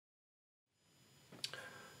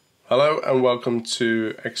Hello and welcome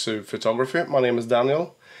to Exo Photography. My name is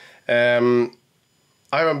Daniel. I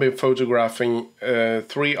have been photographing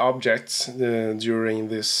 3 objects during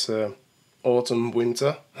this autumn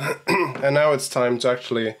winter and now it's time to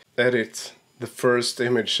actually edit the first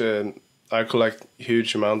image. I collect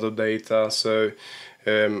huge amount of data, so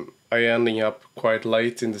I ending up quite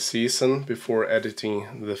late in the season before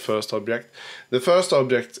editing the first object. The first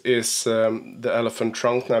object is the Elephant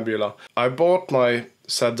Trunk Nebula. I bought my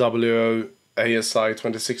ZWO ASI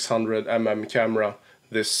 2600mm camera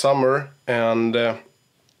this summer, and I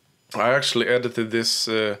actually edited this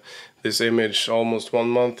image almost 1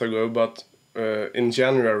 month ago, but in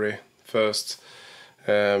January 1st,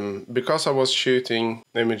 because I was shooting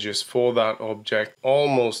images for that object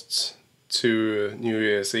almost to New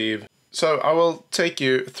Year's Eve. So I will take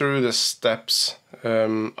you through the steps. I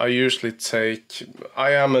am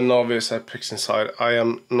a novice at PixInsight. I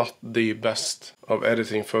am not the best of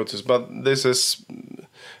editing photos, but this is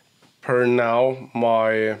per now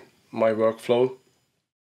my workflow.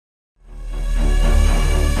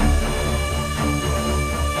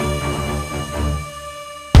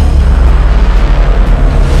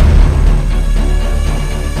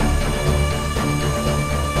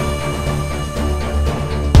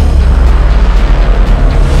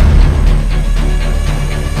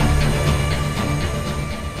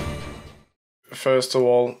 First of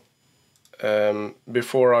all,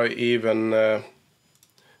 before I even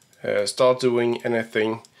start doing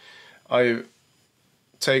anything, I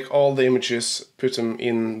take all the images, put them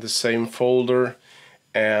in the same folder,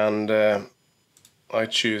 and I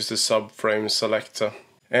choose the subframe selector.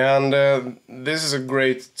 And this is a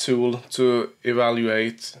great tool to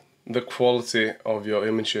evaluate the quality of your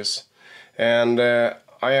images. And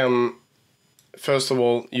first of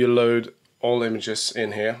all, you load all images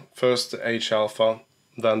in here. First the H-alpha,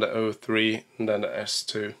 then the O3, and then the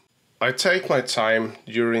S2. I take my time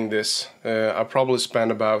during this. I probably spend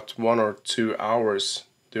about 1 or 2 hours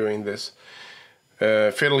doing this.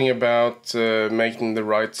 Fiddling about, making the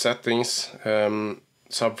right settings,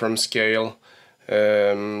 subframe scale,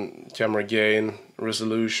 camera gain,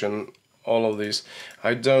 resolution, all of these.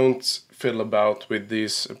 I don't fiddle about with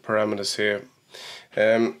these parameters here.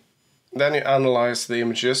 Then you analyze the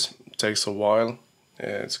images. Takes a while,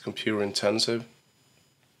 it's computer intensive,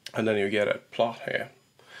 and then you get a plot here.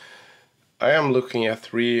 I am looking at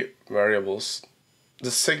 3 variables. The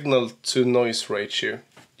signal to noise ratio.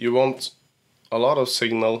 You want a lot of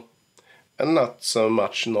signal and not so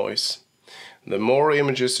much noise. The more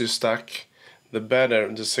images you stack, the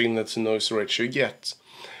better the signal to noise ratio you get.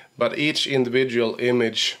 But each individual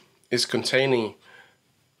image is containing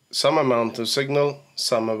some amount of signal,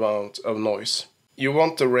 some amount of noise. You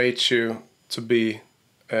want the ratio to be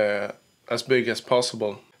as big as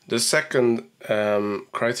possible. The second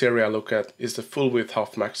criteria I look at is the full width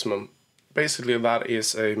half maximum. Basically that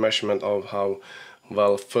is a measurement of how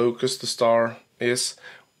well focused the star is,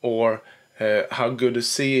 or how good the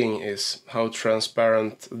seeing is, how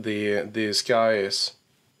transparent the sky is.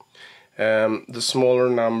 The smaller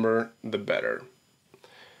number, the better.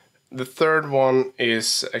 The third one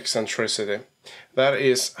is eccentricity. That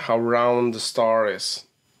is how round the star is.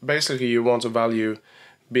 Basically you want a value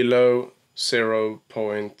below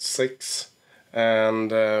 0.6, and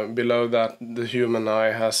below that the human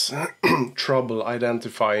eye has trouble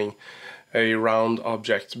identifying a round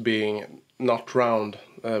object being not round,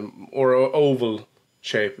 or an oval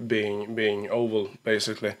shape being oval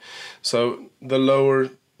basically. So the lower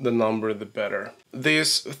the number the better.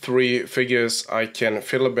 These 3 figures I can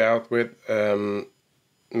fiddle about with,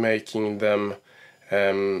 making them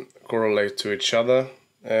correlate to each other.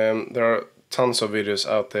 There are tons of videos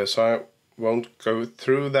out there, so I won't go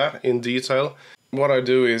through that in detail. What I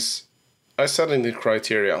do is I set in the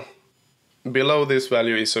criteria. Below this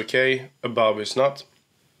value is okay, above is not,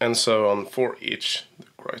 and so on for each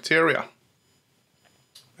criteria.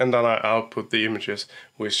 And then I output the images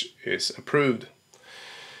which is approved.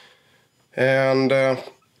 And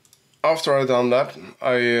after I've done that,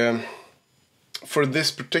 for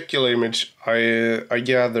this particular image, I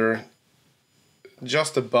gather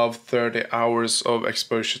just above 30 hours of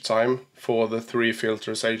exposure time for the 3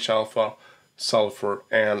 filters, H-alpha, sulfur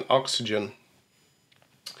and oxygen.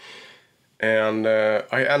 And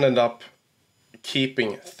I ended up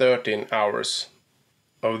keeping 13 hours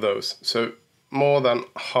of those. So more than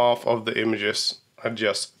half of the images I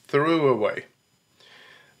just threw away.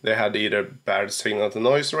 They had either bad signal to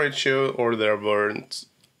noise ratio, or there weren't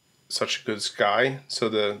such a good sky, so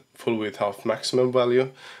the full width half maximum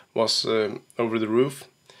value was over the roof,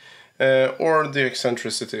 or the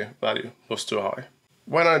eccentricity value was too high.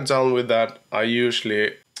 When I'm done with that, I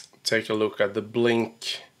usually take a look at the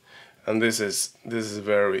blink, and this is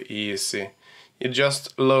very easy. You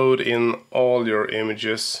just load in all your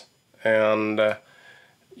images and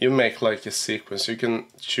you make like a sequence. You can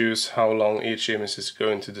choose how long each image is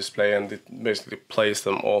going to display, and it basically plays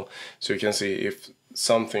them all so you can see if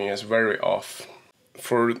something is very off.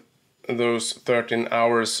 For those 13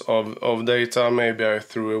 hours of data, maybe I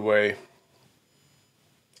threw away,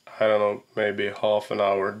 I don't know, maybe half an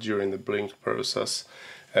hour during the blink process.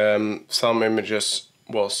 Some images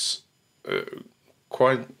was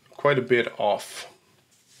quite a bit off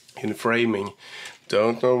in framing.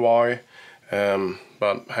 Don't know why,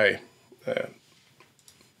 but hey,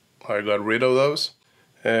 I got rid of those.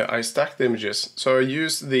 I stacked the images, so I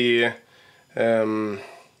used the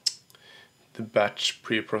batch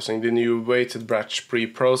pre-processing, the new weighted batch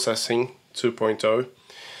pre-processing 2.0.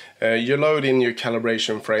 You load in your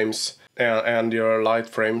calibration frames and your light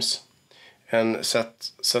frames and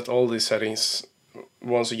set all these settings.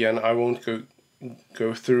 Once again, I won't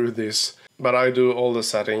go through this, but I do all the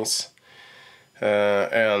settings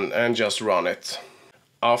and just run it.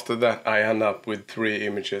 After that, I end up with 3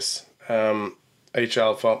 images,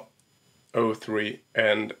 H-alpha, O3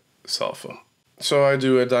 and sulfur. So I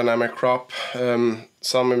do a dynamic crop.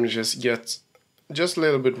 Some images get just a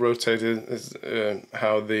little bit rotated,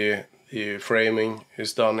 how the framing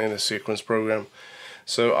is done in the sequence program.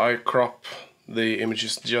 So I crop the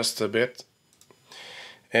images just a bit,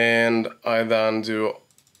 and I then do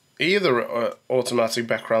either an automatic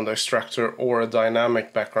background extractor or a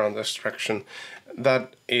dynamic background extraction.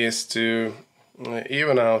 That is to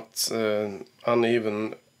even out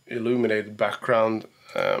uneven illuminated background.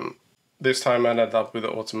 This time I ended up with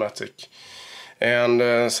automatic,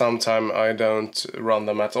 and sometimes I don't run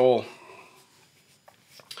them at all.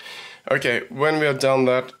 Okay, when we have done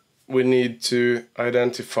that, we need to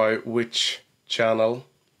identify which channel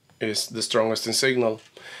is the strongest in signal,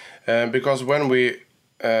 because when we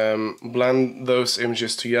blend those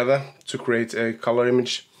images together to create a color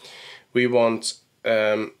image, we want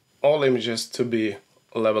all images to be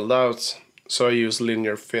leveled out, so I use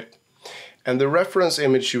linear fit. And the reference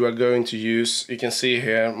image you are going to use, you can see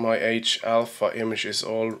here my H-alpha image is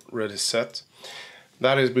already set.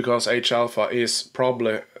 That is because H-alpha is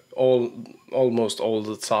probably almost all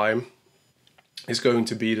the time is going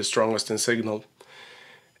to be the strongest in signal.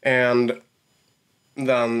 And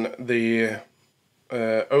then the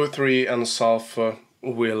O3 and sulfur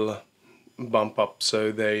will bump up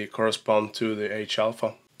so they correspond to the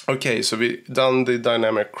H-alpha. Okay, so we done the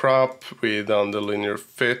dynamic crop, we done the linear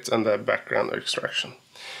fit and the background extraction.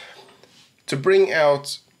 To bring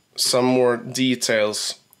out some more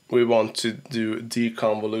details, we want to do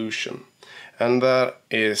deconvolution, and that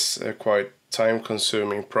is a quite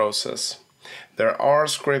time-consuming process. There are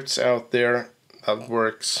scripts out there that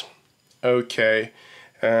works okay,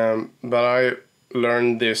 but I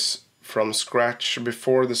learned this from scratch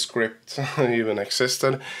before the script even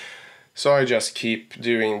existed. So I just keep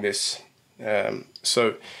doing this.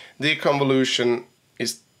 So deconvolution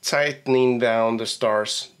is tightening down the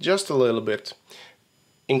stars just a little bit,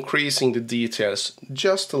 increasing the details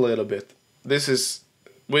just a little bit. This is,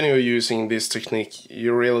 when you're using this technique,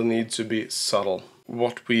 you really need to be subtle.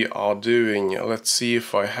 What we are doing, let's see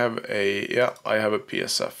if I have I have a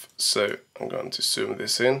PSF. So I'm going to zoom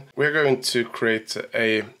this in. We're going to create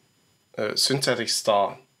a synthetic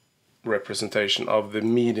star representation of the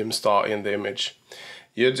medium star in the image.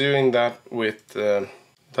 You're doing that with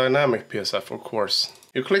dynamic PSF, of course.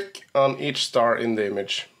 You click on each star in the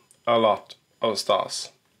image, a lot of stars.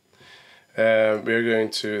 We're going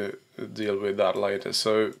to deal with that later.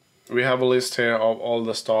 So we have a list here of all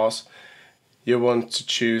the stars. You want to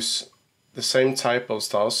choose the same type of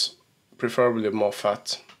stars, preferably more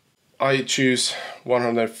fat. I choose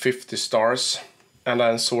 150 stars and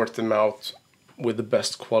then sort them out with the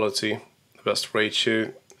best quality, the best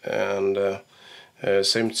ratio, and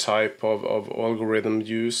same type of algorithm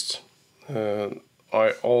used.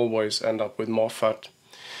 I always end up with more fat,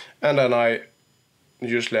 and then I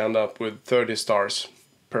usually end up with 30 stars,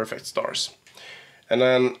 perfect stars. And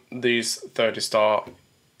then these 30 star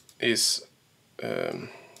is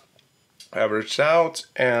averaged out,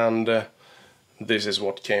 and this is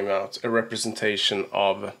what came out, a representation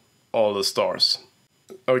of all the stars.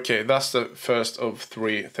 Okay, that's the first of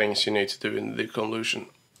 3 things you need to do in the deconvolution.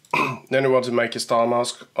 Then you want to make a star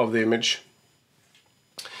mask of the image.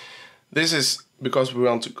 This is because we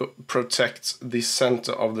want to protect the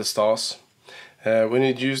center of the stars. When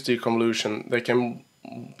you use deconvolution, there can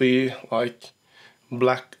be like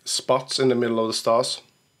black spots in the middle of the stars.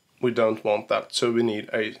 We don't want that, so we need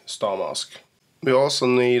a star mask. We also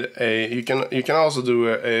need you can also do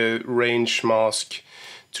a range mask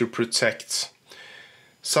to protect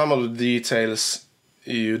some of the details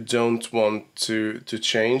you don't want to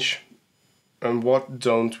change. And what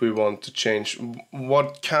don't we want to change?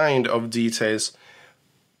 What kind of details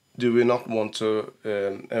do we not want to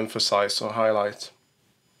emphasize or highlight?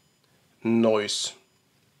 Noise.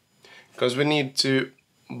 Because we need to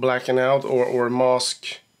blacken out or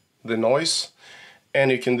mask the noise,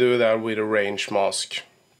 and you can do that with a range mask.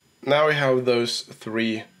 Now we have those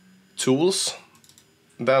 3 tools.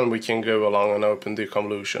 Then we can go along and open the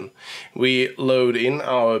convolution. We load in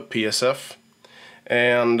our PSF,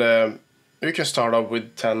 and you can start up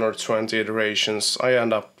with 10 or 20 iterations. I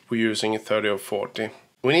end up using 30 or 40.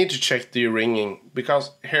 We need to check the ringing,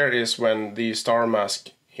 because here is when the star mask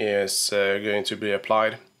is going to be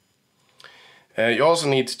applied. You also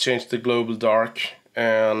need to change the global dark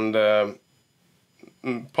and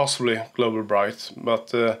possibly global bright,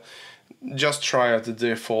 but just try at the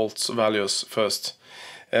default values first.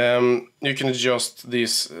 You can adjust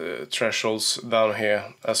these thresholds down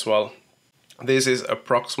here as well. This is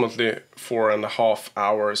approximately 4.5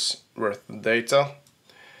 hours worth of data.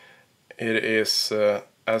 It is,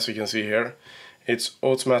 as you can see here, it's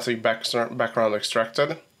automatic background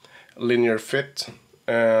extracted, linear fit,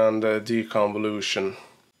 and deconvolution.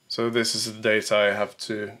 So this is the data I have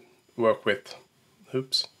to work with.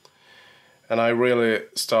 Oops. And I really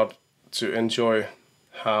start to enjoy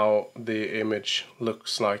how the image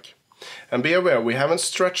looks like. And be aware, we haven't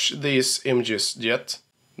stretched these images yet.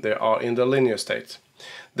 They are in the linear state.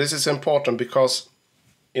 This is important because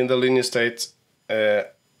in the linear state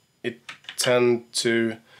it tends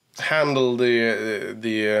to handle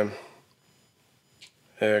the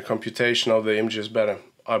computation of the images better,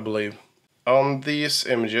 I believe. On these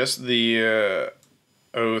images, the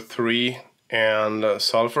O3 and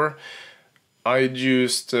sulfur, I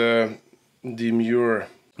used demure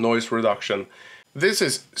noise reduction. This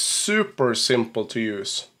is super simple to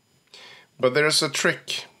use, but there's a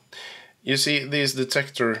trick. You see these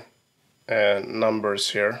detector numbers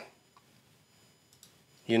here.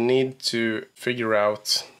 You need to figure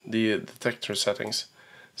out the detector settings.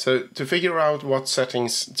 So to figure out what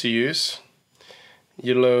settings to use,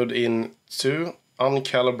 you load in 2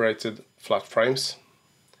 uncalibrated flat frames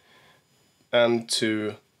and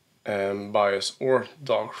 2 bias or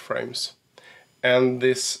dark frames. And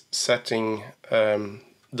this setting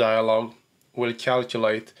dialog will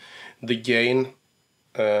calculate the gain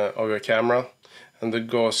of your camera and the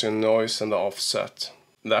Gaussian noise and the offset.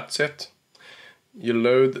 That's it. You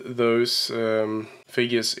load those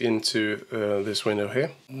figures into this window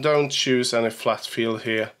here. Don't choose any flat field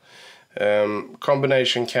here.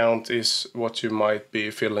 Combination count is what you might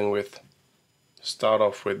be fiddling with. Start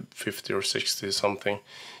off with 50 or 60 something.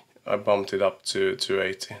 I bumped it up to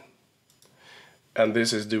 80. And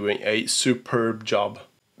this is doing a superb job.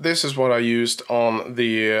 This is what I used on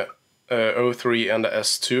the O3 and the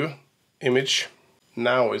S2 image.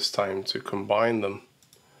 Now it's time to combine them.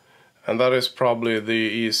 And that is probably the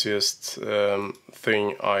easiest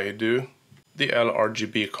thing I do. The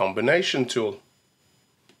LRGB combination tool.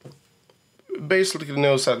 Basically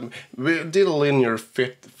knows that we did a linear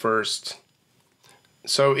fit first.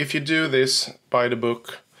 So if you do this by the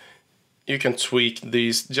book, you can tweak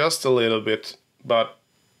these just a little bit, but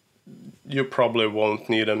you probably won't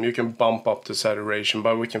need them. You can bump up the saturation,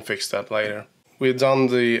 but we can fix that later. We've done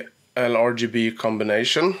the LRGB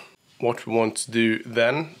combination. What we want to do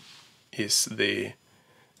then is the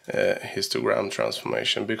histogram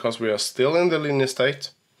transformation, because we are still in the linear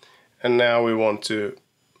state, and now we want to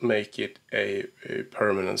make it a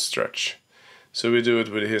permanent stretch. So we do it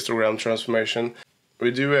with the histogram transformation. We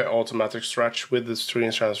do an automatic stretch with the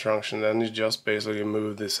string transformation, then you just basically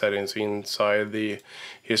move the settings inside the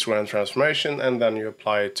histogram transformation, and then you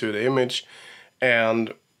apply it to the image,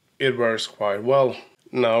 and it works quite well.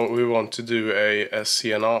 Now we want to do a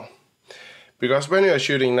SCNR. Because when you are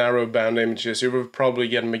shooting narrow band images, you will probably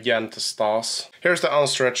get magenta stars. Here's the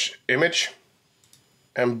unstretched image.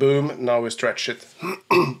 And boom, now we stretch it.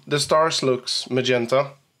 The stars looks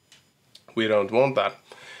magenta. We don't want that.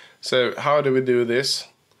 So how do we do this?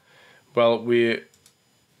 Well, we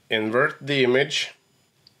invert the image.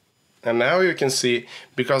 And now you can see,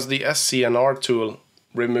 because the SCNR tool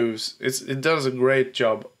removes, it does a great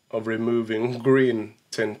job of removing green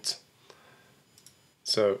tint.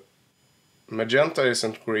 So magenta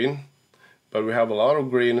isn't green, but we have a lot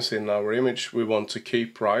of greens in our image we want to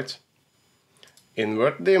keep, right?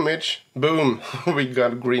 Invert the image, boom, we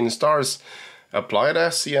got green stars. Apply the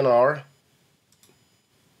SCNR,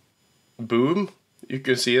 boom, you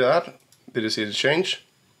can see that. Did you see the change?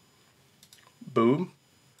 boom,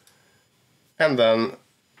 and then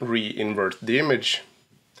re-invert the image.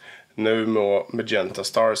 No more magenta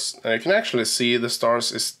stars. And you can actually see the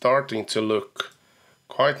stars is starting to look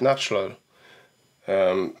quite natural.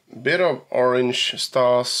 Bit of orange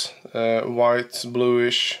stars, white,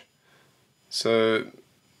 bluish. So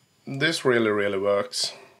this really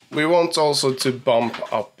works. We want also to bump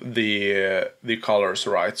up the colors,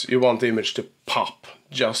 right? You want the image to pop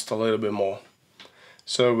just a little bit more.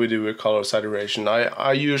 So we do a color saturation.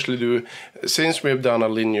 I usually do, since we've done a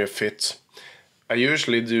linear fit, I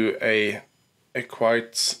usually do a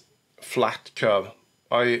quite flat curve.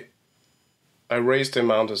 I raise the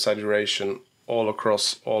amount of saturation all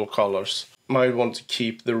across all colors. Might want to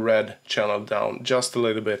keep the red channel down just a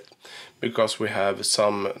little bit because we have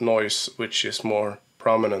some noise which is more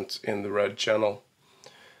prominent in the red channel.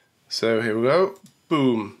 So here we go,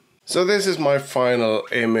 boom. So this is my final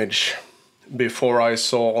image before I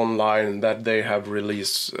saw online that they have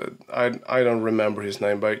released, I don't remember his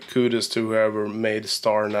name, but kudos to whoever made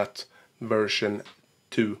StarNet version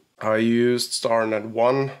 2. I used StarNet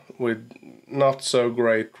 1 with not so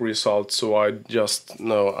great results, so I just,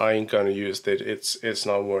 no, I ain't gonna use it, it's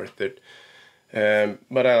not worth it.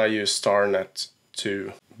 But then I used StarNet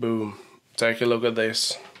 2, boom. Take a look at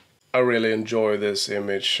this. I really enjoy this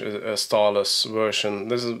image, a starless version.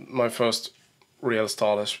 This is my first real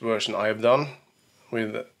starless version I have done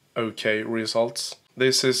with okay results.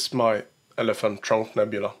 This is my Elephant Trunk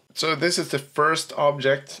Nebula. So this is the first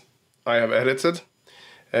object I have edited.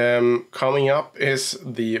 Coming up is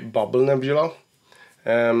the Bubble Nebula.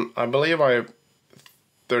 I believe I have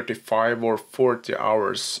 35 or 40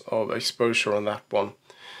 hours of exposure on that one.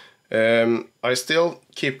 I still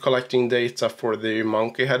keep collecting data for the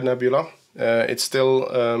Monkey Head Nebula. It's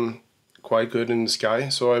still quite good in the sky,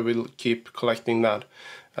 so I will keep collecting that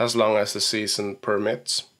as long as the season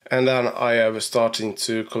permits. And then I have starting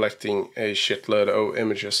to collecting a shitload of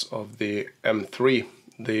images of the M3,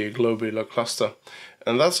 the globular cluster.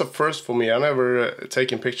 And that's a first for me. I never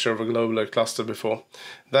taken picture of a globular cluster before.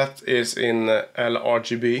 That is in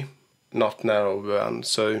LRGB, not narrowband.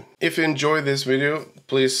 So if you enjoyed this video,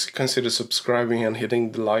 please consider subscribing and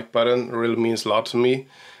hitting the like button. It really means a lot to me.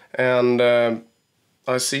 And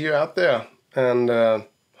I see you out there, and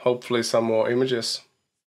hopefully some more images.